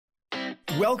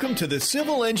Welcome to the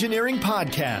Civil Engineering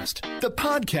Podcast, the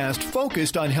podcast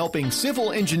focused on helping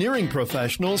civil engineering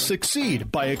professionals succeed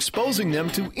by exposing them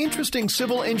to interesting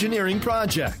civil engineering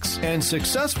projects and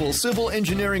successful civil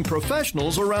engineering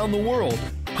professionals around the world.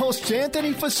 Hosts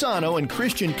Anthony Fasano and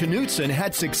Christian Knutson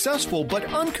had successful but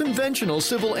unconventional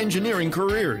civil engineering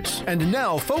careers, and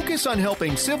now focus on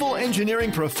helping civil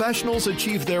engineering professionals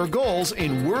achieve their goals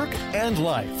in work and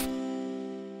life.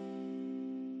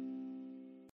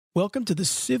 Welcome to the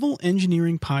Civil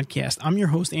Engineering Podcast. I'm your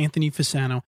host, Anthony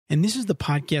Fasano, and this is the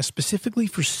podcast specifically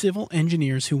for civil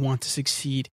engineers who want to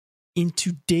succeed. In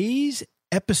today's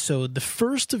episode, the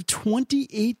first of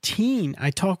 2018,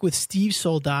 I talk with Steve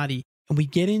Soldati, and we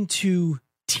get into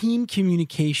team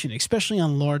communication, especially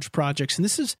on large projects. And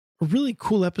this is a really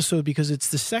cool episode because it's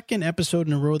the second episode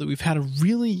in a row that we've had a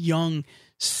really young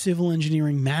civil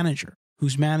engineering manager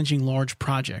who's managing large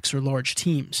projects or large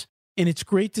teams. And it's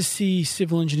great to see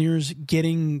civil engineers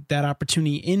getting that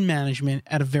opportunity in management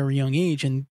at a very young age.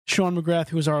 And Sean McGrath,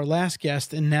 who was our last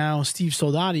guest, and now Steve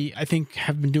Soldati, I think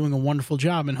have been doing a wonderful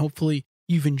job. And hopefully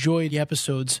you've enjoyed the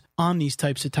episodes on these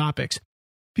types of topics.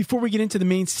 Before we get into the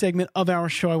main segment of our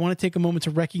show, I want to take a moment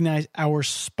to recognize our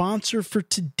sponsor for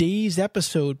today's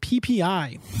episode,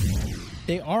 PPI.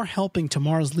 They are helping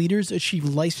tomorrow's leaders achieve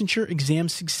licensure exam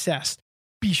success.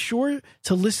 Be sure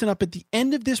to listen up at the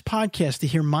end of this podcast to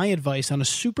hear my advice on a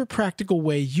super practical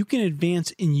way you can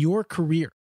advance in your career.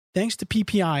 Thanks to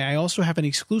PPI, I also have an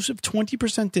exclusive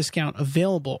 20% discount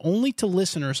available only to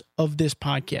listeners of this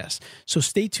podcast. So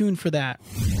stay tuned for that.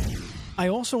 I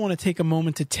also want to take a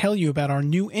moment to tell you about our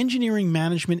new Engineering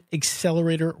Management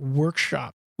Accelerator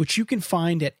Workshop, which you can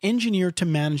find at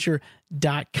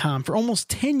engineertomanager.com. For almost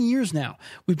 10 years now,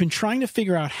 we've been trying to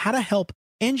figure out how to help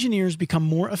engineers become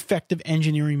more effective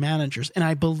engineering managers. And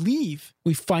I believe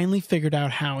we finally figured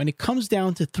out how. And it comes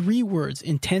down to three words: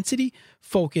 intensity,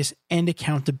 focus, and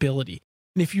accountability.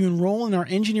 And if you enroll in our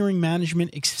Engineering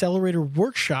Management Accelerator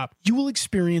Workshop, you will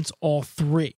experience all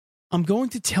three. I'm going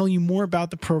to tell you more about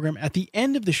the program at the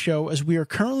end of the show, as we are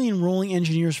currently enrolling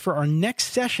engineers for our next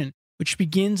session, which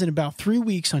begins in about 3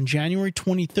 weeks on January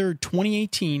 23rd,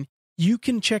 2018. You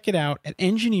can check it out at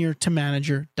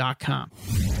engineertomanager.com.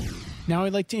 Now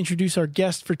I'd like to introduce our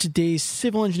guest for today's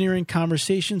civil engineering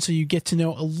conversation so you get to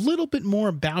know a little bit more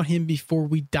about him before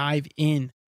we dive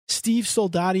in. Steve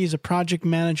Soldati is a project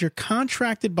manager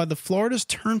contracted by the Florida's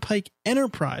Turnpike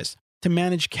Enterprise to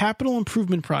manage capital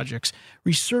improvement projects,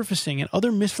 resurfacing, and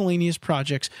other miscellaneous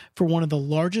projects for one of the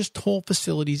largest toll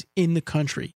facilities in the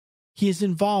country. He is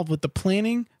involved with the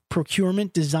planning,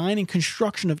 procurement, design, and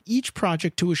construction of each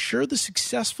project to assure the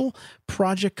successful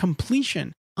project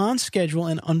completion on schedule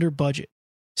and under budget.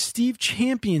 Steve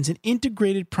champions an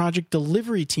integrated project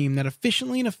delivery team that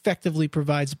efficiently and effectively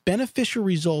provides beneficial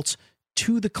results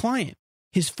to the client.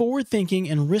 His forward-thinking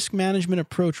and risk management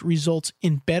approach results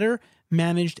in better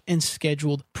managed and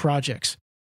scheduled projects.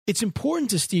 It's important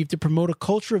to Steve to promote a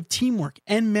culture of teamwork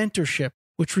and mentorship,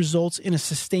 which results in a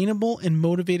sustainable and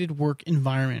motivated work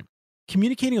environment.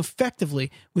 Communicating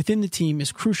effectively within the team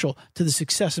is crucial to the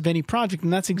success of any project,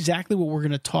 and that's exactly what we're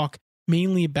going to talk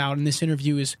mainly about in this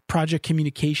interview is project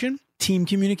communication, team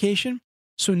communication.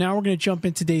 So now we're going to jump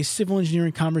into today's civil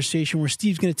engineering conversation where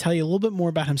Steve's going to tell you a little bit more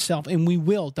about himself, and we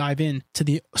will dive into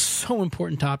the so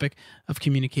important topic of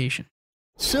communication.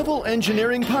 Civil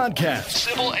Engineering Podcast.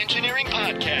 Civil Engineering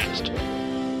Podcast.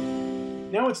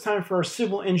 Now it's time for our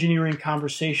civil engineering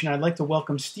conversation. I'd like to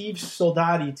welcome Steve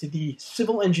Soldati to the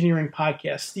Civil Engineering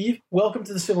Podcast. Steve, welcome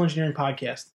to the Civil Engineering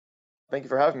Podcast. Thank you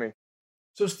for having me.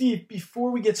 So Steve, before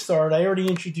we get started, I already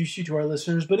introduced you to our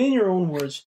listeners, but in your own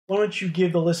words, why don't you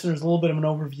give the listeners a little bit of an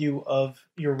overview of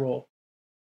your role?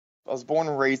 I was born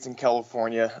and raised in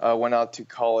California. I went out to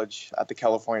college at the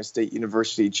California State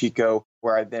University, Chico,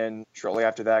 where I then, shortly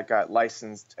after that, got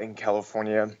licensed in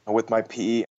California with my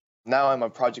PE. Now I'm a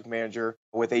project manager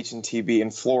with H&TB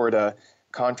in Florida,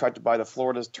 contracted by the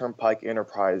Florida's Turnpike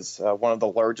Enterprise, one of the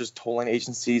largest tolling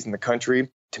agencies in the country,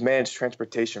 to manage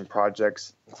transportation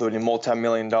projects, including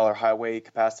multi-million-dollar highway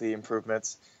capacity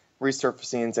improvements,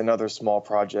 resurfacings, and other small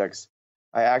projects.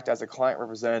 I act as a client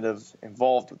representative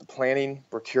involved with the planning,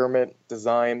 procurement,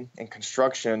 design, and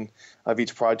construction of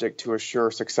each project to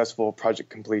assure successful project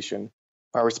completion.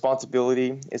 My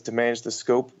responsibility is to manage the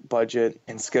scope, budget,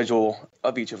 and schedule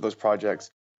of each of those projects.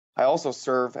 I also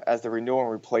serve as the renewal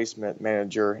and replacement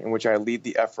manager, in which I lead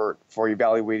the effort for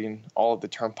evaluating all of the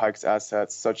Turnpike's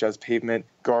assets, such as pavement,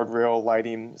 guardrail,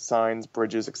 lighting, signs,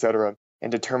 bridges, etc., and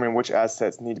determine which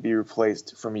assets need to be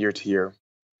replaced from year to year.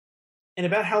 And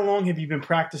about how long have you been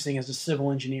practicing as a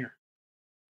civil engineer?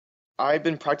 I've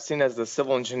been practicing as a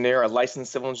civil engineer, a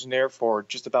licensed civil engineer, for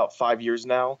just about 5 years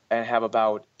now, and have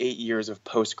about 8 years of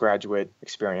postgraduate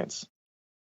experience.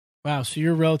 Wow, so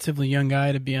you're a relatively young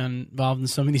guy to be involved in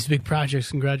some of these big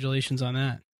projects. Congratulations on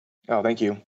that. Oh, thank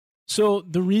you. So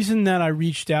the reason that I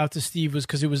reached out to Steve was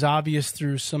because it was obvious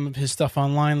through some of his stuff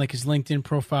online, like his LinkedIn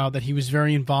profile, that he was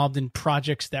very involved in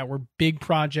projects that were big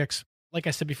projects. Like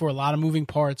I said before, a lot of moving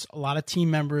parts, a lot of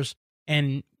team members.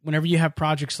 And whenever you have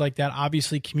projects like that,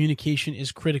 obviously communication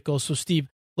is critical. So Steve,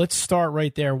 let's start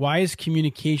right there. Why is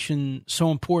communication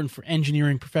so important for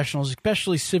engineering professionals,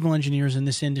 especially civil engineers in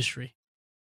this industry?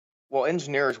 Well,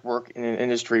 engineers work in an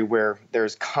industry where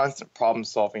there's constant problem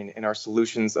solving and our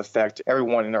solutions affect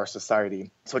everyone in our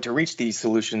society. So to reach these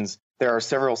solutions, there are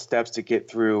several steps to get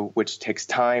through, which takes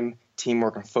time,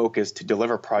 teamwork, and focus to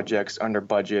deliver projects under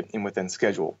budget and within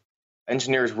schedule.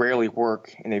 Engineers rarely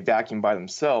work in a vacuum by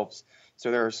themselves,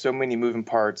 so there are so many moving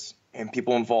parts and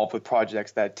people involved with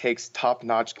projects that it takes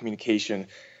top-notch communication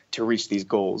to reach these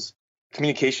goals.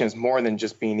 Communication is more than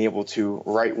just being able to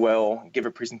write well, give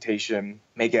a presentation,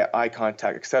 make eye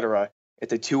contact, etc.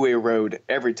 It's a two-way road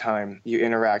every time you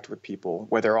interact with people,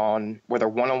 whether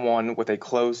one-on-one with a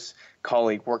close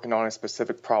colleague working on a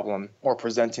specific problem or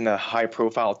presenting a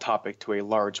high-profile topic to a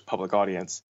large public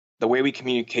audience. The way we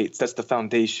communicate sets the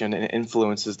foundation and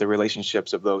influences the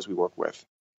relationships of those we work with.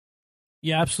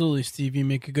 Yeah, absolutely, Steve. You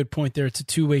make a good point there. It's a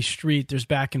two-way street. There's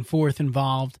back and forth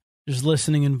involved. There's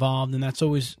listening involved, and that's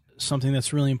always something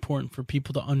that's really important for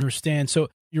people to understand. So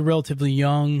you're relatively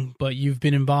young, but you've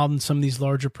been involved in some of these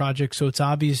larger projects. So it's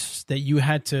obvious that you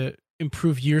had to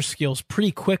improve your skills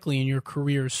pretty quickly in your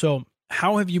career. So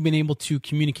how have you been able to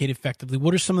communicate effectively?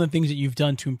 What are some of the things that you've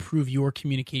done to improve your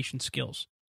communication skills?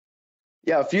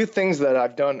 Yeah, a few things that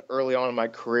I've done early on in my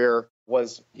career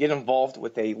was get involved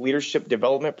with a leadership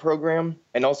development program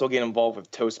and also get involved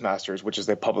with Toastmasters, which is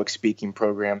a public speaking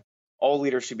program. All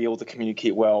leaders should be able to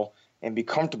communicate well and be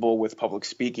comfortable with public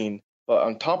speaking. But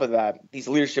on top of that, these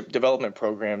leadership development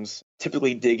programs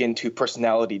typically dig into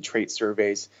personality trait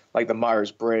surveys like the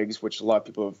Myers-Briggs, which a lot of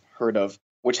people have heard of,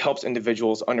 which helps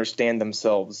individuals understand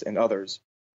themselves and others.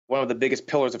 One of the biggest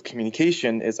pillars of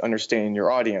communication is understanding your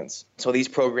audience. So these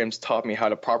programs taught me how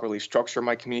to properly structure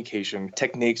my communication,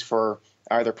 techniques for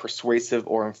either persuasive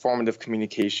or informative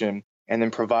communication, and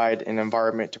then provide an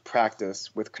environment to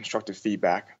practice with constructive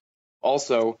feedback.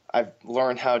 Also, I've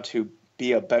learned how to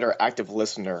be a better active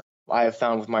listener. I have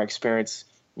found with my experience,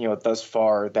 thus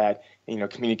far that,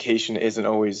 communication isn't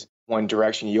always one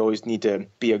direction. You always need to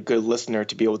be a good listener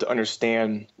to be able to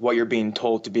understand what you're being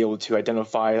told, to be able to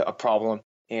identify a problem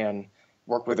and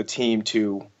work with a team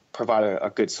to provide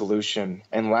a good solution.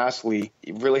 And lastly,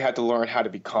 you really had to learn how to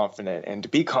be confident. And to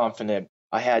be confident,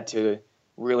 I had to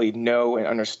really know and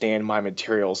understand my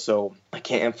material. So I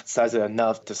can't emphasize it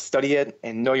enough to study it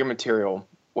and know your material.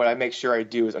 What I make sure I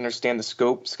do is understand the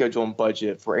scope, schedule, and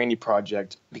budget for any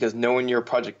project, because knowing your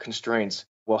project constraints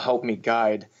will help me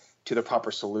guide to the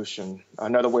proper solution.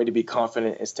 Another way to be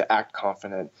confident is to act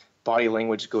confident. Body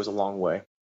language goes a long way.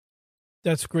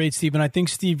 That's great, Steve. And I think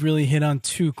Steve really hit on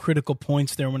two critical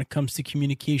points there when it comes to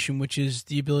communication, which is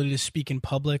the ability to speak in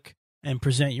public and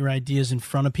present your ideas in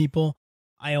front of people.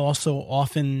 I also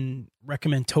often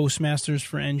recommend Toastmasters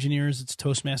for engineers. It's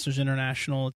Toastmasters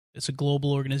International. It's a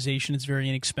global organization. It's very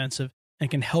inexpensive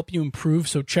and can help you improve.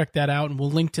 So check that out. And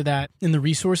we'll link to that in the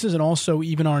resources. And also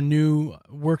even our new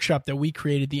workshop that we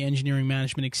created, the Engineering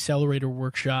Management Accelerator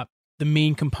Workshop. The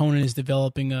main component is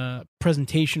developing a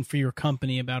presentation for your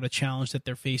company about a challenge that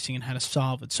they're facing and how to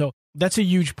solve it. So that's a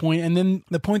huge point. And then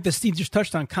the point that Steve just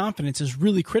touched on, confidence, is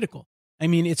really critical. I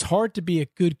mean, it's hard to be a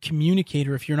good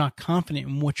communicator if you're not confident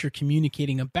in what you're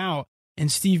communicating about.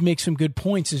 And Steve makes some good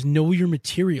points, is know your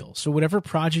material. So whatever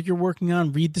project you're working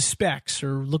on, read the specs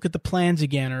or look at the plans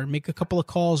again, or make a couple of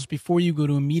calls before you go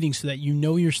to a meeting so that you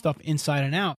know your stuff inside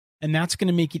and out. And that's going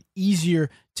to make it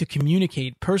easier to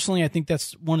communicate. Personally, I think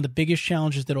that's one of the biggest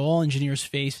challenges that all engineers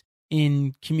face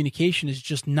in communication, is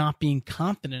just not being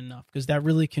confident enough, because that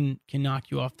really can knock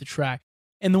you off the track.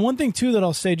 And the one thing, too, that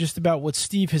I'll say just about what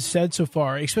Steve has said so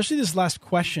far, especially this last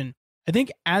question, I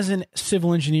think as a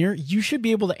civil engineer, you should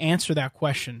be able to answer that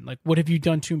question. Like, what have you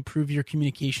done to improve your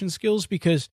communication skills?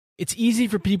 Because it's easy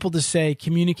for people to say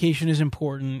communication is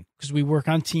important because we work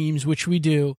on teams, which we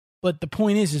do. But the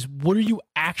point is what are you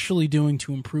actually doing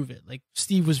to improve it? Like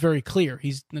Steve was very clear.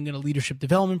 He's in a leadership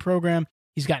development program.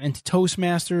 He's gotten into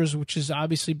Toastmasters, which has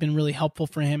obviously been really helpful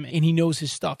for him. And he knows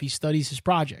his stuff. He studies his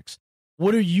projects.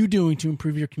 What are you doing to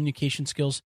improve your communication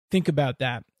skills? Think about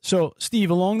that. So, Steve,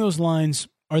 along those lines,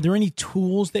 are there any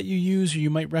tools that you use or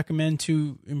you might recommend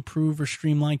to improve or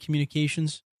streamline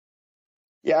communications?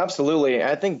 Yeah, absolutely.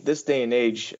 I think this day and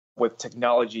age, with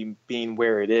technology being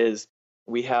where it is,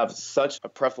 we have such a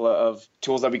plethora of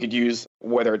tools that we could use,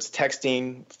 whether it's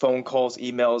texting, phone calls,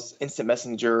 emails, instant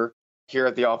messenger. Here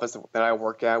at the office that I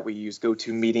work at, we use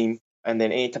GoToMeeting, and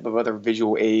then any type of other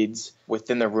visual aids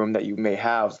within the room that you may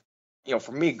have.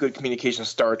 For me, good communication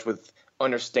starts with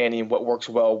understanding what works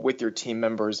well with your team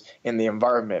members in the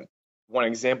environment. One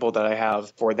example that I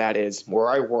have for that is where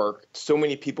I work, so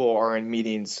many people are in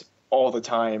meetings all the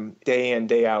time, day in,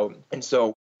 day out. And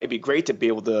so it'd be great to be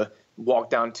able to walk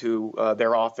down to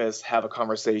their office, have a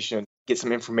conversation, get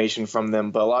some information from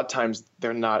them. But a lot of times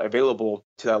they're not available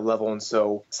to that level. And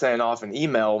so sending off an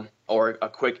email or a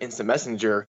quick instant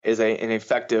messenger is an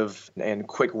effective and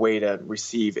quick way to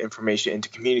receive information and to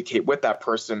communicate with that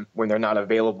person when they're not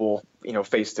available,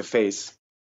 face to face.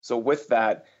 So with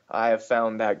that, I have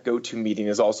found that GoToMeeting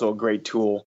is also a great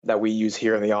tool that we use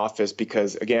here in the office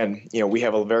because, again, we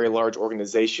have a very large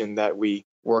organization that we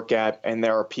work at, and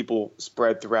there are people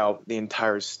spread throughout the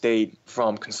entire state,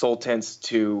 from consultants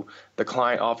to the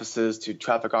client offices to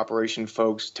traffic operation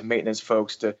folks to maintenance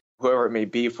folks to whoever it may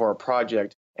be for a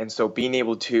project. And so being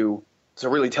able to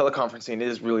really teleconferencing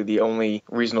is really the only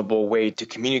reasonable way to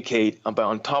communicate. But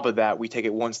on top of that, we take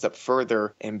it one step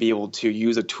further and be able to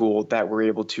use a tool that we're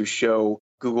able to show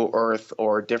Google Earth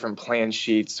or different plan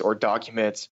sheets or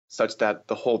documents such that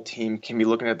the whole team can be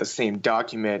looking at the same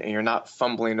document and you're not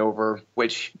fumbling over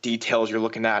which details you're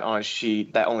looking at on a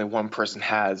sheet that only one person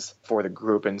has for the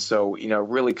group. And so,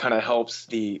 really kind of helps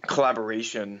the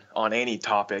collaboration on any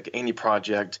topic, any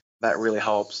project. That really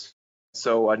helps.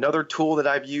 So another tool that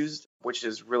I've used, which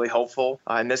is really helpful,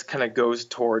 and this kind of goes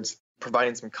towards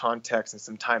providing some context and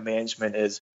some time management,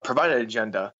 is provide an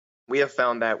agenda. We have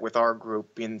found that with our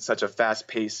group being such a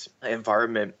fast-paced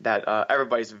environment that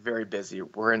everybody's very busy.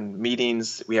 We're in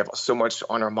meetings. We have so much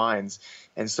on our minds.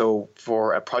 And so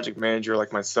for a project manager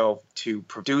like myself to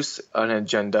produce an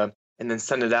agenda and then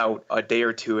send it out a day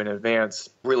or two in advance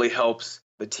really helps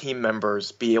the team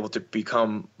members be able to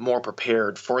become more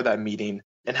prepared for that meeting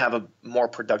and have a more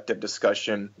productive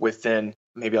discussion within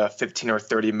maybe a 15 or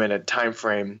 30-minute time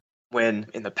frame, when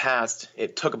in the past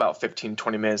it took about 15,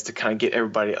 20 minutes to kind of get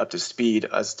everybody up to speed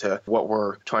as to what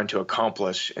we're trying to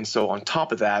accomplish. And so on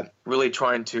top of that, really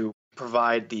trying to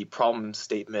provide the problem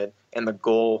statement and the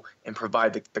goal and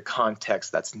provide the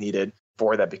context that's needed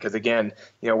for that. Because again,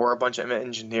 we're a bunch of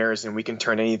engineers and we can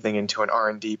turn anything into an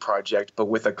R&D project, but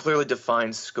with a clearly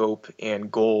defined scope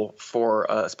and goal for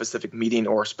a specific meeting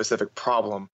or a specific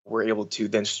problem, we're able to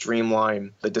then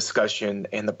streamline the discussion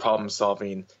and the problem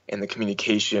solving and the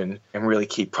communication and really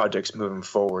keep projects moving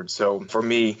forward. So for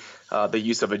me, the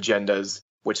use of agendas,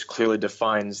 which clearly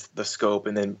defines the scope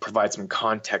and then provides some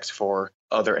context for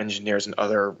other engineers and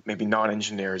other maybe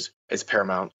non-engineers, is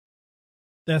paramount.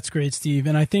 That's great, Steve.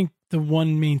 And I think the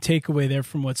one main takeaway there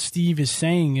from what Steve is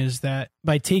saying is that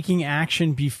by taking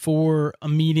action before a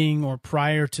meeting or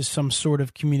prior to some sort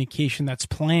of communication that's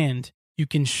planned, you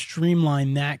can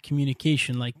streamline that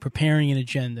communication, like preparing an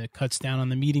agenda cuts down on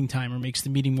the meeting time or makes the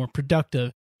meeting more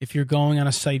productive. If you're going on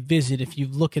a site visit, if you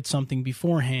look at something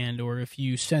beforehand, or if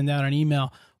you send out an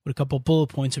email with a couple of bullet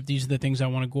points of these are the things I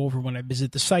want to go over when I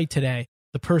visit the site today,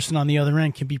 the person on the other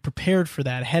end can be prepared for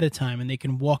that ahead of time and they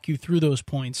can walk you through those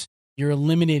points. You're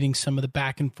eliminating some of the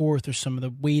back and forth or some of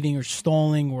the waiting or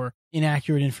stalling or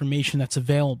inaccurate information that's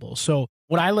available. So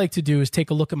what I like to do is take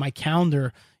a look at my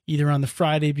calendar either on the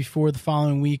Friday before the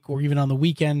following week or even on the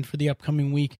weekend for the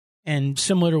upcoming week. And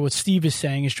similar to what Steve is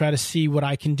saying, is try to see what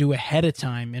I can do ahead of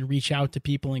time and reach out to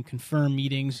people and confirm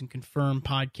meetings and confirm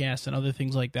podcasts and other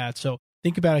things like that. So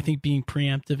think about, I think, being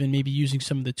preemptive and maybe using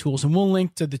some of the tools. And we'll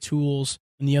link to the tools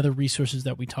and the other resources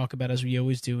that we talk about, as we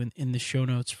always do, in the show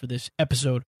notes for this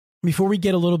episode. Before we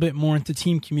get a little bit more into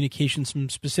team communication, some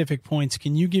specific points,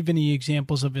 can you give any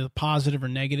examples of the positive or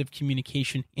negative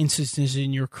communication instances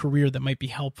in your career that might be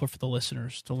helpful for the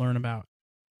listeners to learn about?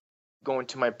 Going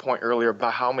to my point earlier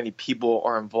about how many people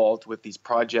are involved with these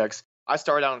projects, I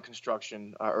started out in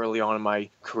construction early on in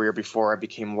my career before I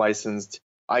became licensed.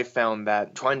 I found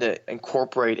that trying to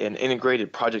incorporate an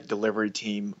integrated project delivery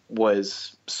team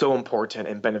was so important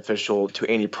and beneficial to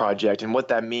any project. And what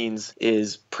that means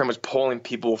is pretty much pulling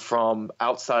people from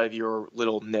outside of your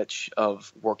little niche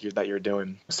of work that you're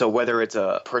doing. So whether it's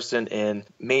a person in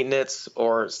maintenance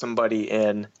or somebody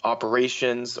in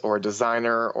operations or a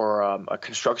designer or a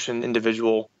construction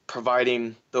individual,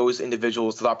 providing those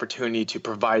individuals the opportunity to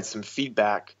provide some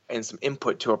feedback and some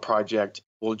input to a project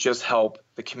will just help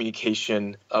the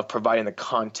communication of providing the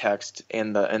context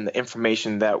and the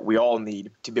information that we all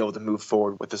need to be able to move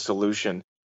forward with the solution.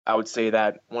 I would say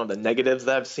that one of the negatives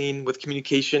that I've seen with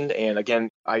communication, and again,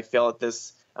 I fail at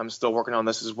this. I'm still working on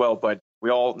this as well. But we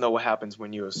all know what happens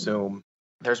when you assume.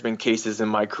 There's been cases in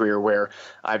my career where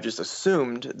I've just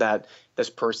assumed that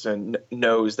this person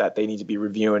knows that they need to be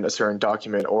reviewing a certain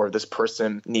document, or this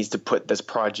person needs to put this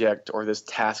project or this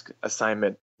task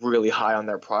assignment really high on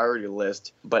their priority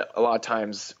list. But a lot of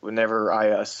times, whenever I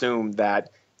assume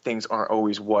that things aren't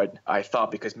always what I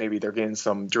thought, because maybe they're getting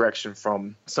some direction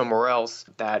from somewhere else,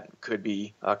 that could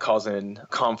be causing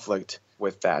conflict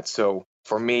with that. So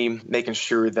for me, making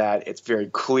sure that it's very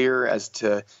clear as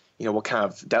to what kind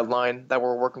of deadline that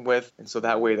we're working with. And so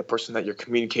that way the person that you're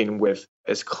communicating with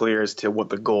is clear as to what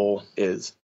the goal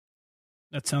is.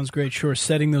 That sounds great. Sure.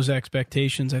 Setting those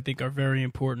expectations, I think, are very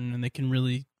important, and they can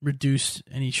really reduce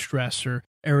any stress or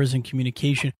errors in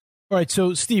communication. All right.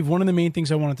 So, Steve, one of the main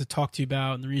things I wanted to talk to you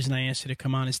about, and the reason I asked you to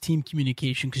come on, is team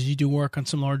communication, because you do work on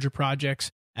some larger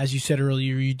projects. As you said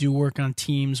earlier, you do work on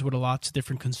teams with lots of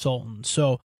different consultants.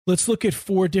 So let's look at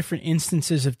 4 different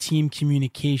instances of team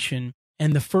communication.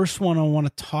 And the first one I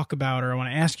want to talk about, or I want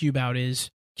to ask you about,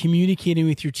 is communicating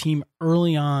with your team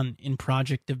early on in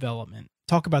project development.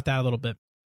 Talk about that a little bit.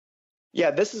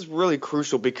 Yeah, this is really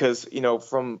crucial because,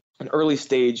 from an early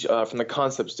stage, from the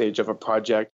concept stage of a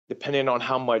project, depending on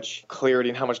how much clarity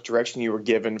and how much direction you were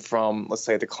given from, let's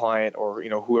say, the client or,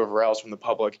 whoever else from the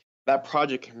public, that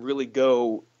project can really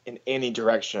go in any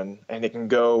direction. And it can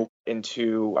go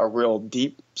into a real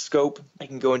deep scope. It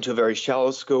can go into a very shallow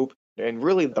scope. And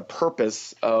really the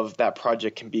purpose of that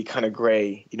project can be kind of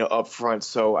gray, up front.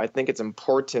 So I think it's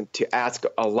important to ask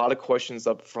a lot of questions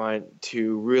up front,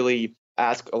 to really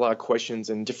ask a lot of questions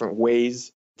in different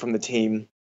ways from the team.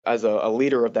 As a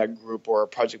leader of that group, or a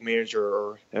project manager,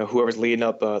 or whoever's leading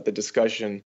up the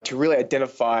discussion, to really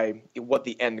identify what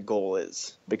the end goal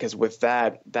is. Because with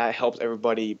that helps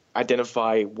everybody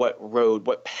identify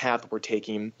what path we're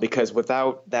taking. Because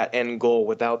without that end goal,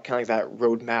 without kind of like that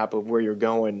roadmap of where you're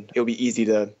going, it'll be easy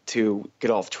to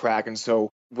get off track. And so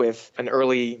with an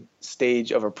early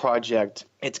stage of a project,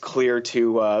 it's clear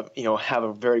to have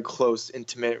a very close,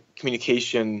 intimate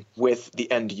communication with the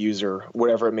end user,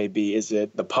 whatever it may be. Is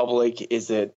it the public? Is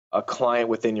it a client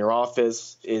within your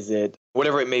office? Is it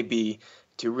whatever it may be?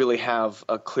 To really have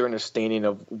a clear understanding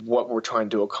of what we're trying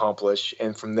to accomplish.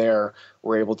 And from there,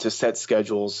 we're able to set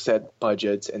schedules, set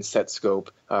budgets, and set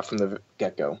scope from the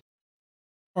get-go.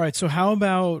 All right. So how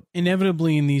about,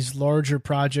 inevitably in these larger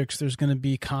projects, there's going to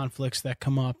be conflicts that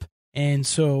come up. And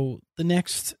so the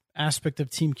next aspect of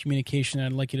team communication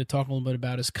I'd like you to talk a little bit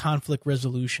about is conflict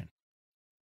resolution.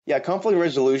 Yeah, conflict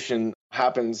resolution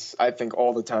happens, I think,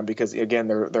 all the time because, again,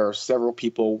 there are several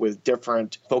people with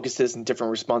different focuses and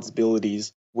different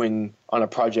responsibilities when on a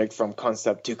project from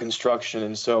concept to construction.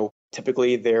 And so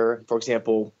typically there, for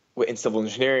example, in civil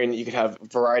engineering, you could have a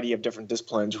variety of different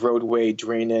disciplines: roadway,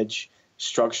 drainage,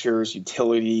 structures,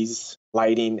 utilities,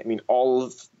 lighting. I mean, all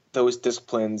of those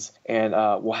disciplines and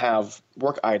will have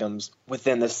work items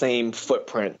within the same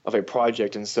footprint of a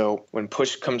project. And so when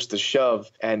push comes to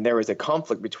shove and there is a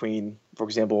conflict between, for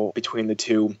example, between the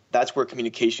two, that's where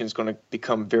communication is going to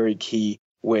become very key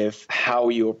with how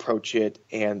you approach it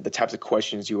and the types of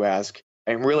questions you ask.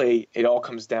 And really, it all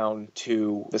comes down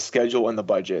to the schedule and the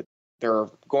budget. There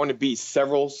are going to be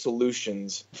several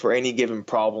solutions for any given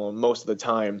problem most of the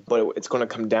time, but it's going to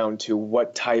come down to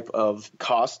what type of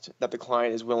cost that the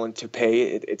client is willing to pay.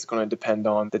 It's going to depend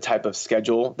on the type of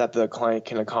schedule that the client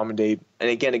can accommodate. And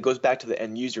again, it goes back to the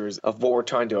end users of what we're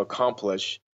trying to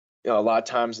accomplish. A lot of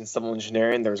times in civil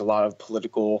engineering, there's a lot of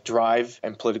political drive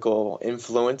and political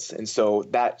influence. And so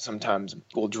that sometimes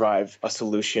will drive a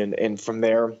solution. And from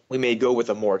there, we may go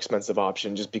with a more expensive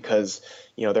option just because,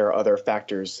 there are other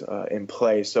factors in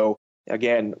play. So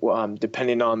again,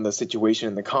 depending on the situation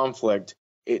and the conflict,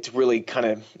 it's really kind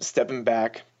of stepping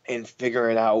back and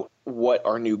figuring out what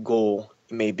our new goal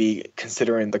may be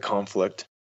considering the conflict.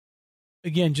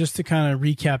 Again, just to kind of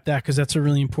recap that, because that's a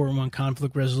really important one,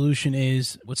 conflict resolution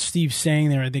is what Steve's saying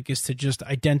there, I think, is to just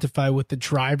identify what the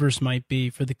drivers might be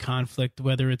for the conflict,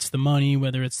 whether it's the money,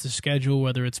 whether it's the schedule,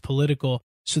 whether it's political,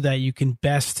 so that you can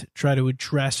best try to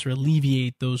address or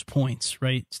alleviate those points,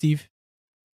 right, Steve?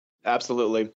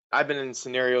 Absolutely. I've been in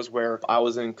scenarios where I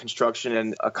was in construction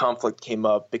and a conflict came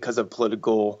up because of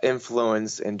political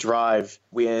influence and drive.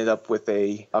 We ended up with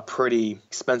a pretty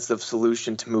expensive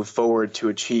solution to move forward to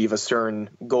achieve a certain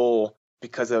goal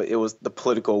because it was the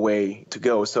political way to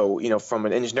go. So, from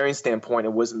an engineering standpoint,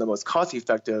 it wasn't the most cost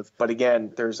effective. But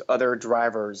again, there's other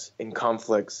drivers in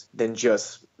conflicts than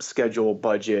just schedule,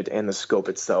 budget, and the scope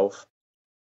itself.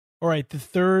 All right. The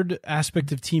third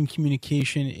aspect of team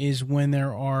communication is when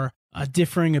there are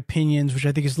differing opinions, which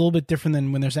I think is a little bit different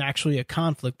than when there's actually a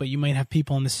conflict, but you might have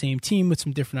people on the same team with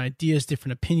some different ideas,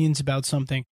 different opinions about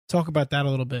something. Talk about that a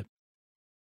little bit.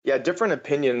 Yeah, different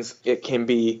opinions, it can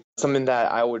be something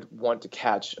that I would want to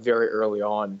catch very early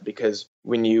on, because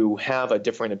when you have a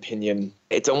different opinion,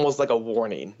 it's almost like a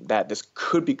warning that this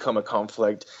could become a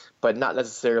conflict, but not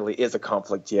necessarily is a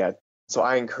conflict yet. So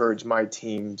I encourage my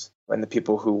teams and the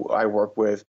people who I work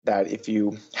with that if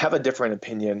you have a different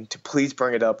opinion, to please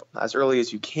bring it up as early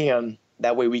as you can.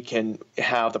 That way we can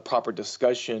have the proper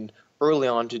discussion early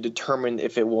on to determine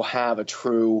if it will have a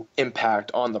true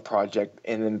impact on the project,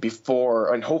 and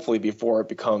then hopefully before it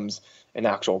becomes an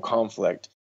actual conflict.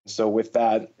 So with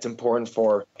that, it's important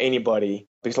for anybody,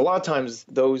 because a lot of times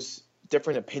those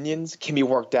different opinions can be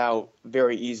worked out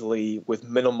very easily with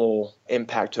minimal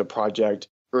impact to the project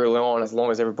early on, as long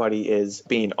as everybody is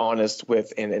being honest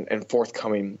with and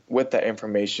forthcoming with that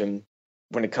information.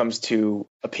 When it comes to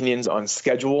opinions on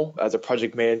schedule, as a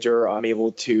project manager, I'm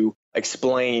able to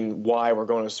explain why we're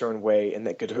going a certain way, and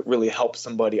that could really help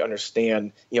somebody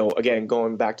understand, again,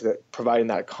 going back to providing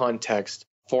that context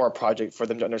for a project for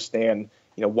them to understand,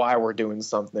 why we're doing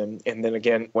something. And then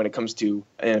again, when it comes to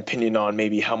an opinion on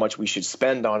maybe how much we should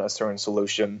spend on a certain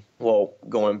solution, well,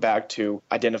 going back to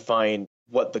identifying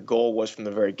what the goal was from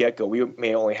the very get-go. We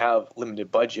may only have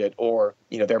limited budget, or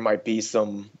there might be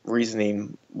some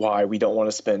reasoning why we don't want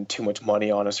to spend too much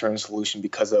money on a certain solution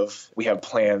because of we have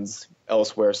plans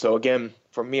elsewhere. So again,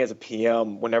 for me as a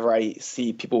PM, whenever I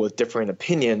see people with different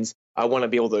opinions, I want to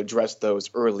be able to address those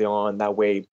early on. That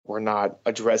way we're not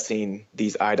addressing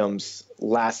these items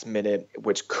last minute,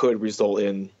 which could result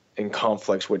in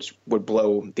conflicts, which would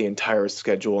blow the entire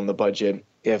schedule and the budget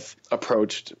if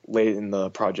approached late in the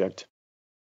project.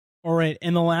 All right.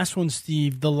 And the last one,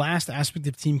 Steve, the last aspect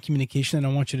of team communication that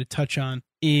I want you to touch on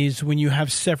is when you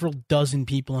have several dozen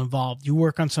people involved. You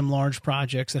work on some large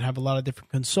projects that have a lot of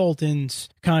different consultants,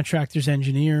 contractors,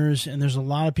 engineers, and there's a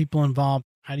lot of people involved.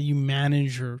 How do you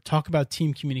manage or talk about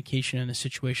team communication in a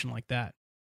situation like that?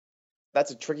 That's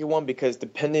a tricky one, because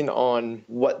depending on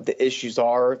what the issues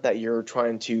are that you're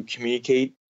trying to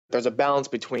communicate, there's a balance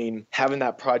between having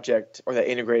that project or that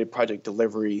integrated project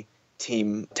delivery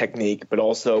team technique, but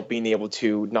also being able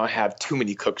to not have too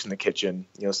many cooks in the kitchen,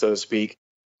 so to speak.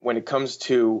 When it comes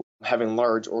to having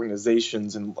large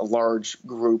organizations and large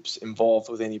groups involved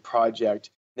with any project,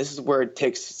 this is where it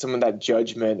takes some of that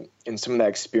judgment and some of that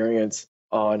experience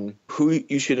on who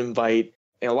you should invite.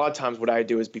 And a lot of times what I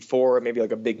do is, before maybe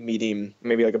like a big meeting,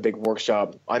 maybe like a big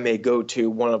workshop, I may go to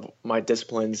one of my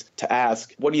disciplines to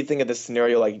ask, what do you think of this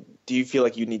scenario? Like, do you feel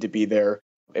like you need to be there?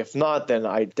 If not, then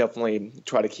I definitely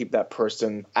try to keep that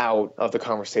person out of the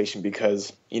conversation,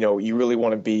 because, you really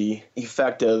want to be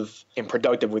effective and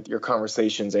productive with your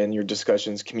conversations and your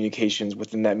discussions, communications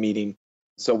within that meeting.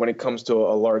 So when it comes to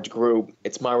a large group,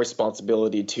 it's my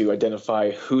responsibility to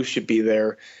identify who should be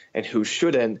there and who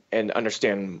shouldn't, and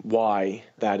understand why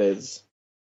that is.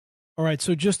 All right.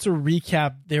 So just to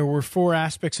recap, there were 4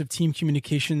 aspects of team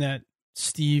communication that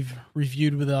Steve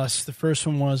reviewed with us. The first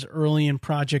one was early in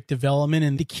project development,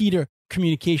 and the key to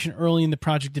communication early in the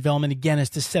project development, again, is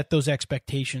to set those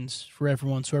expectations for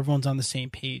everyone so everyone's on the same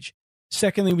page.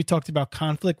 Secondly, we talked about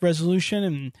conflict resolution,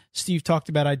 and Steve talked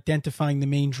about identifying the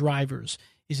main drivers.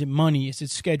 Is it money? Is it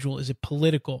schedule? Is it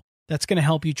political? That's going to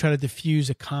help you try to diffuse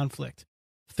a conflict.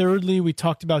 Thirdly, we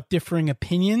talked about differing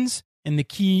opinions. And the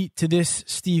key to this,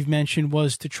 Steve mentioned,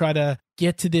 was to try to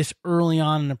get to this early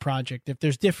on in the project. If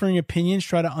there's differing opinions,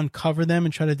 try to uncover them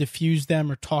and try to diffuse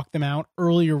them or talk them out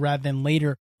earlier rather than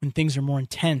later, when things are more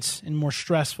intense and more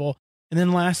stressful. And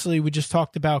then lastly, we just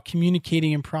talked about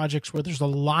communicating in projects where there's a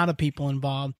lot of people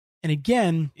involved. And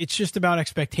again, it's just about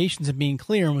expectations and being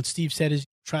clear. And what Steve said is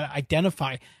try to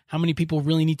identify how many people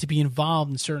really need to be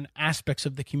involved in certain aspects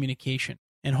of the communication.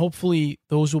 And hopefully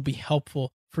those will be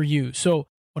helpful for you. So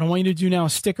what I want you to do now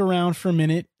is stick around for a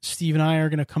minute. Steve and I are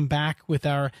going to come back with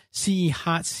our CE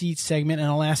Hot Seat segment, and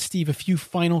I'll ask Steve a few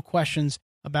final questions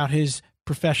about his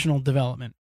professional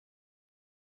development.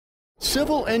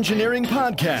 Civil Engineering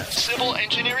Podcast. Civil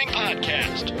Engineering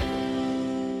Podcast.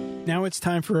 Now it's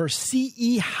time for our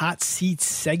CE Hot Seat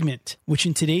segment, which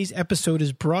in today's episode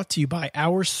is brought to you by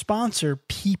our sponsor,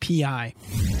 PPI.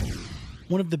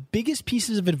 One of the biggest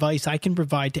pieces of advice I can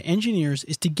provide to engineers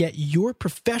is to get your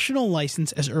professional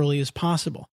license as early as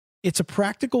possible. It's a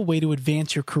practical way to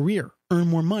advance your career, earn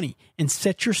more money, and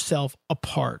set yourself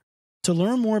apart. To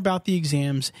learn more about the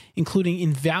exams, including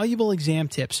invaluable exam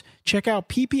tips, check out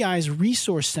PPI's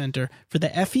Resource Center for the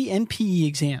FE and PE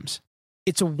exams.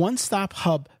 It's a one-stop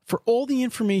hub for all the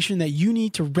information that you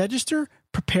need to register,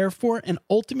 prepare for, and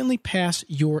ultimately pass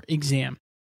your exam.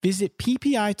 Visit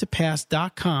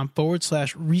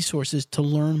PPI2Pass.com/resources to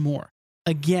learn more.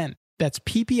 Again, that's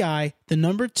PPI, the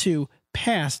number 2,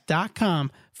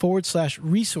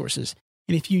 pass.com/resources.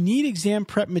 And if you need exam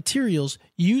prep materials,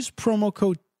 use promo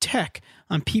code TECH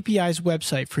on PPI's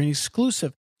website for an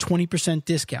exclusive 20%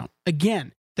 discount.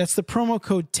 Again, that's the promo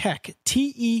code TECH,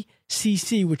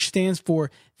 TECC, which stands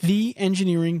for The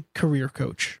Engineering Career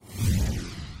Coach.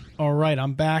 All right,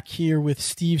 I'm back here with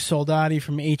Steve Soldati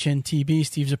from HNTB.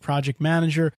 Steve's a project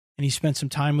manager, and he spent some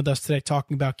time with us today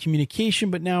talking about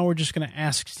communication, but now we're just going to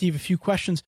ask Steve a few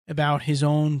questions about his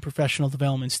own professional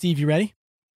development. Steve, you ready?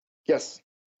 Yes.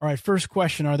 All right, first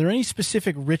question. Are there any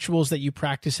specific rituals that you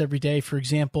practice every day? For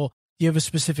example, do you have a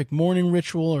specific morning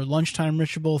ritual or lunchtime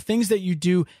ritual, things that you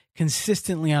do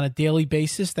consistently on a daily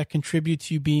basis that contribute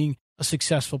to you being a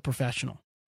successful professional?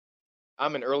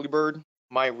 I'm an early bird.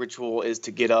 My ritual is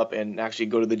to get up and actually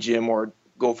go to the gym or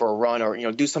go for a run or,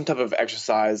 do some type of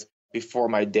exercise before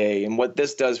my day. And what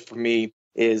this does for me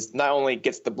is not only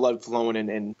gets the blood flowing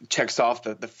and checks off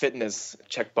the fitness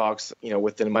checkbox,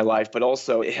 within my life, but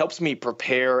also it helps me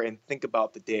prepare and think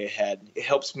about the day ahead. It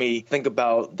helps me think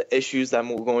about the issues that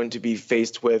I'm going to be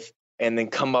faced with and then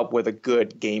come up with a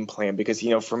good game plan. Because,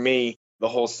 for me, the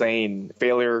whole saying,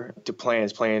 failure to plan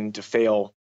is plan to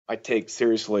fail, I take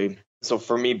seriously. So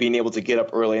for me, being able to get up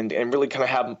early and really kind of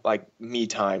have like me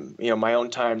time, my own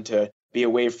time to be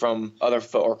away from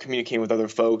or communicating with other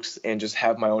folks and just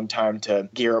have my own time to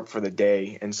gear up for the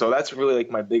day. And so that's really like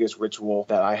my biggest ritual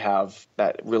that I have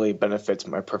that really benefits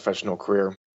my professional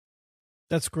career.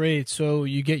 That's great. So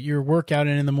you get your workout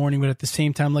in the morning, but at the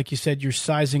same time, like you said, you're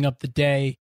sizing up the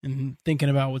day and thinking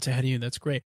about what's ahead of you. That's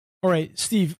great. All right,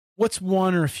 Steve, what's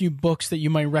one or a few books that you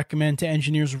might recommend to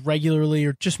engineers regularly,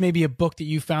 or just maybe a book that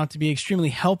you found to be extremely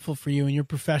helpful for you in your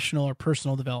professional or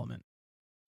personal development?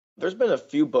 There's been a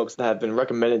few books that have been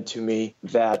recommended to me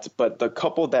but the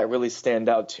couple that really stand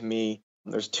out to me,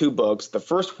 there's two books. The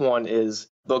first one is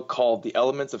a book called The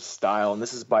Elements of Style, and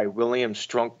this is by William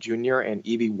Strunk Jr. and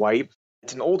Evie White.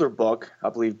 It's an older book, I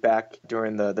believe back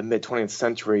during the mid-20th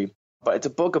century, but it's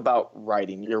a book about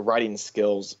writing, your writing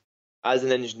skills. As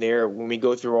an engineer, when we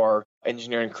go through our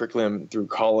engineering curriculum through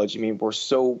college, we're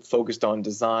so focused on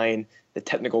design, the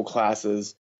technical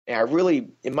classes, and I really,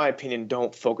 in my opinion,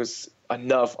 don't focus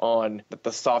enough on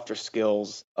the softer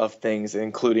skills of things,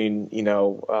 including,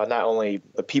 not only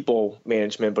the people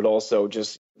management, but also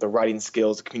just the writing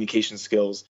skills, the communication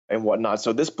skills and whatnot.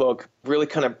 So this book really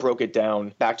kind of broke it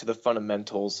down back to the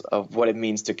fundamentals of what it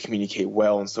means to communicate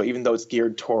well. And so even though it's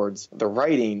geared towards the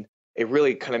writing, it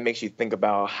really kind of makes you think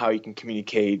about how you can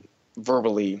communicate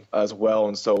verbally as well.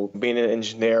 And so being an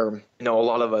engineer, a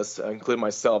lot of us, including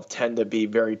myself, tend to be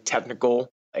very technical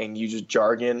and use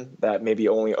jargon that maybe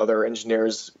only other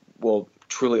engineers will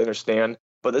truly understand.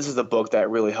 But this is a book that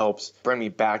really helps bring me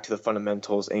back to the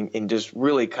fundamentals and just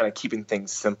really kind of keeping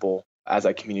things simple as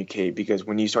I communicate. Because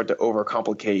when you start to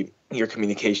overcomplicate your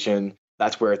communication,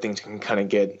 that's where things can kind of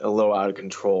get a little out of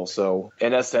control. So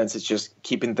in essence, it's just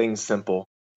keeping things simple.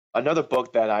 Another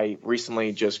book that I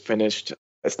recently just finished,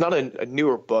 it's not a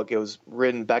newer book. It was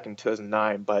written back in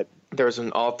 2009, but there's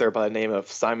an author by the name of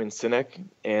Simon Sinek,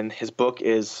 and his book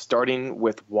is Starting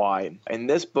with Why. And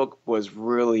this book was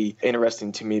really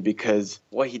interesting to me because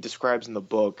what he describes in the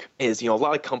book is, a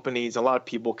lot of companies, a lot of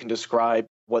people can describe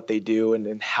what they do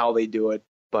and how they do it,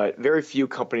 but very few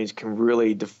companies can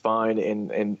really define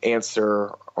and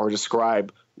answer or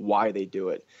describe why they do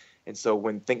it. And so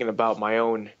when thinking about my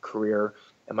own career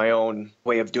and my own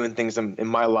way of doing things in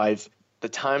my life, the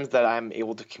times that I'm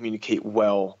able to communicate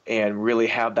well and really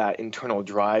have that internal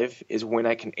drive is when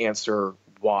I can answer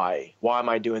why. Why am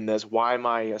I doing this? Why am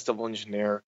I a civil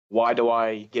engineer? Why do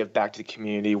I give back to the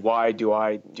community? Why do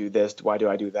I do this? Why do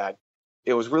I do that?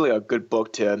 It was really a good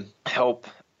book to help,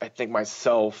 I think,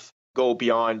 myself go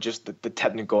beyond just the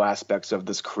technical aspects of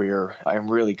this career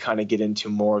and really kind of get into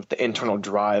more of the internal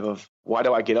drive of why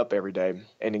do I get up every day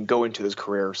and then go into this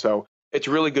career. So it's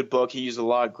a really good book. He used a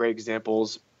lot of great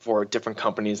examples for different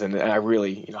companies, and I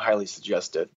really highly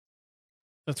suggest it.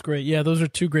 That's great. Yeah, those are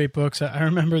two great books. I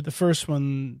remember the first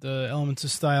one, The Elements of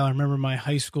Style. I remember my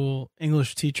high school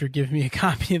English teacher giving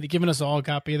us all a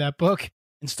copy of that book.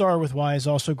 And Start with Why is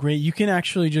also great. You can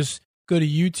actually just go to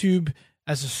YouTube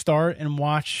as a start and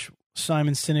watch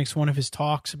Simon Sinek's one of his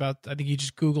talks about, I think you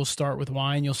just Google Start with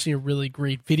Why, and you'll see a really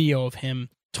great video of him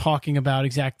talking about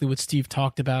exactly what Steve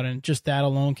talked about. And just that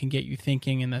alone can get you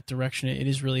thinking in that direction. It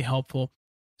is really helpful.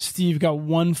 Steve, got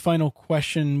one final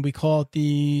question. We call it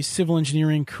the civil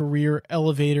engineering career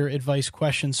elevator advice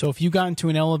question. So if you got into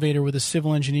an elevator with a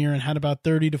civil engineer and had about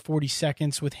 30 to 40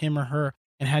 seconds with him or her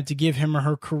and had to give him or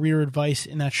her career advice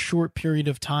in that short period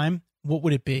of time, what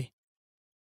would it be?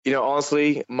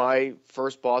 Honestly, my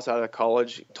first boss out of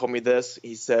college told me this.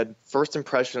 He said, first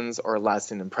impressions are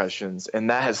lasting impressions.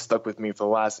 And that has stuck with me for the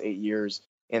last 8 years.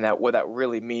 And that what that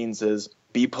really means is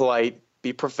be polite,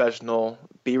 be professional,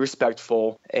 be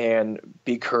respectful, and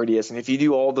be courteous. And if you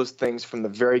do all those things from the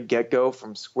very get-go,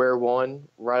 from square one,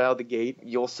 right out of the gate,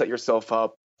 you'll set yourself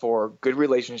up for good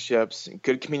relationships,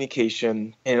 good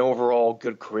communication, and overall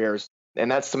good careers.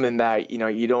 And that's something that,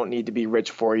 you don't need to be rich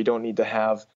for. You don't need to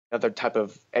have other type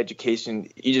of education.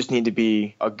 You just need to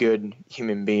be a good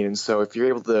human being. And so if you're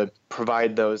able to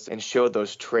provide those and show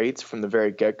those traits from the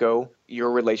very get-go,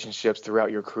 your relationships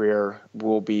throughout your career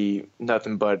will be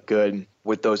nothing but good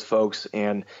with those folks.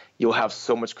 And you'll have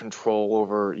so much control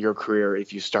over your career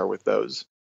if you start with those.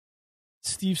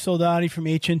 Steve Soldati from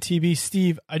HNTB.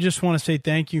 Steve, I just want to say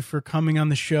thank you for coming on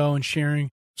the show and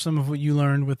sharing some of what you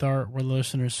learned with our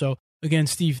listeners. So again,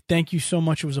 Steve, thank you so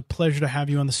much. It was a pleasure to have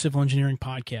you on the Civil Engineering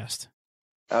Podcast.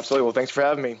 Absolutely. Well, thanks for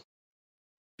having me.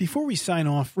 Before we sign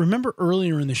off, remember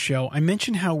earlier in the show, I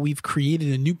mentioned how we've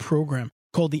created a new program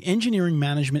called the Engineering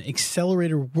Management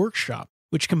Accelerator Workshop,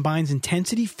 which combines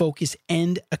intensity, focus,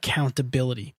 and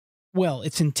accountability. Well,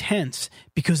 it's intense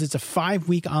because it's a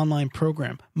 5-week online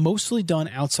program, mostly done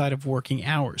outside of working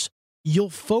hours. You'll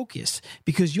focus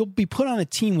because you'll be put on a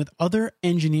team with other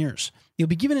engineers. You'll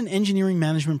be given an engineering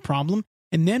management problem,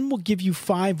 and then we'll give you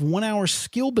 5 one-hour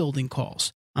skill building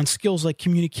calls on skills like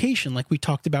communication, like we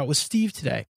talked about with Steve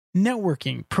today,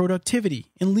 networking, productivity,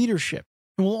 and leadership.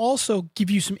 And we'll also give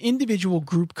you some individual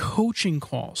group coaching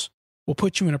calls. We'll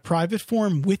put you in a private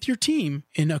forum with your team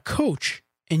and a coach,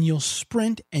 and you'll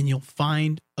sprint and you'll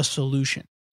find a solution.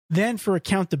 Then for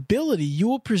accountability, you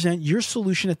will present your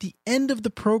solution at the end of the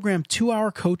program to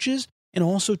our coaches and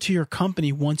also to your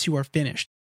company once you are finished.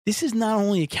 This is not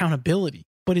only accountability,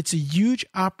 but it's a huge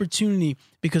opportunity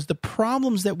because the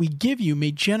problems that we give you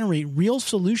may generate real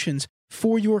solutions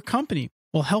for your company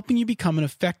while helping you become an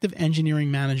effective engineering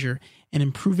manager and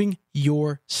improving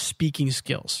your speaking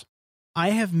skills.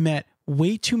 I have met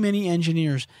way too many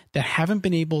engineers that haven't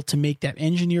been able to make that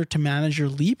engineer to manager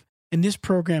leap, and this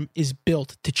program is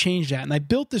built to change that. And I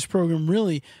built this program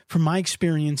really from my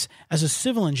experience as a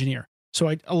civil engineer.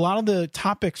 So a lot of the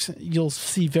topics you'll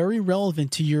see very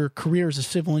relevant to your career as a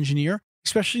civil engineer,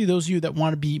 especially those of you that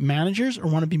want to be managers or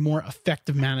want to be more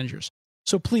effective managers.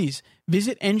 So please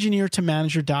visit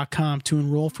engineertomanager.com to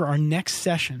enroll for our next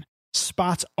session.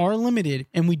 Spots are limited,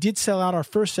 and we did sell out our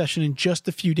first session in just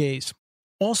a few days.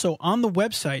 Also, on the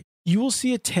website, you will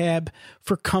see a tab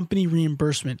for company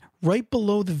reimbursement. Right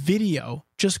below the video,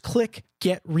 just click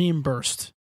Get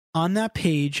Reimbursed. On that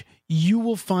page, you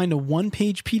will find a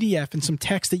 1-page PDF and some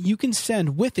text that you can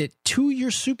send with it to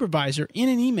your supervisor in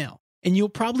an email, and you'll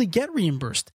probably get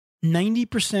reimbursed.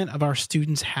 90% of our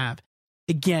students have.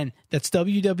 Again, that's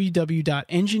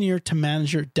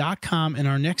www.engineertomanager.com, and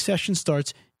our next session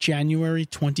starts January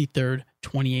 23rd,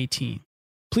 2018.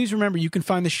 Please remember, you can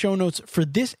find the show notes for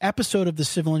this episode of the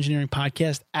Civil Engineering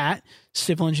Podcast at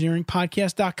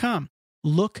civilengineeringpodcast.com.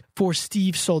 Look for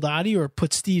Steve Soldati or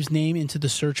put Steve's name into the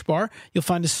search bar. You'll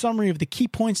find a summary of the key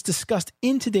points discussed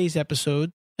in today's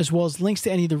episode, as well as links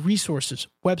to any of the resources,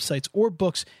 websites, or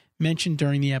books mentioned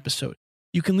during the episode.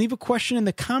 You can leave a question in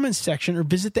the comments section or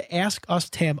visit the Ask Us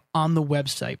tab on the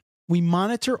website. We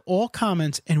monitor all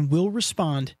comments and will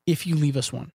respond if you leave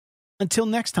us one. Until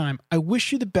next time, I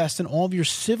wish you the best in all of your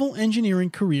civil engineering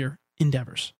career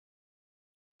endeavors.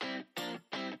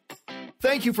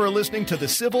 Thank you for listening to the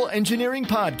Civil Engineering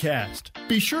Podcast.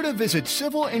 Be sure to visit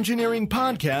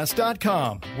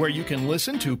civilengineeringpodcast.com, where you can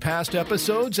listen to past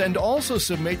episodes and also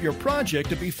submit your project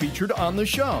to be featured on the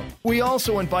show. We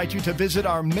also invite you to visit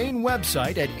our main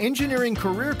website at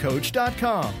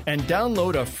engineeringcareercoach.com and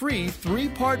download a free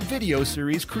 3-part video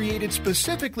series created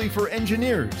specifically for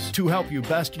engineers to help you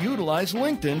best utilize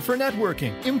LinkedIn for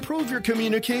networking, improve your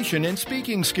communication and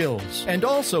speaking skills, and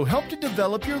also help to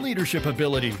develop your leadership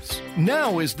abilities. Now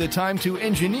is the time to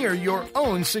engineer your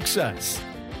own success.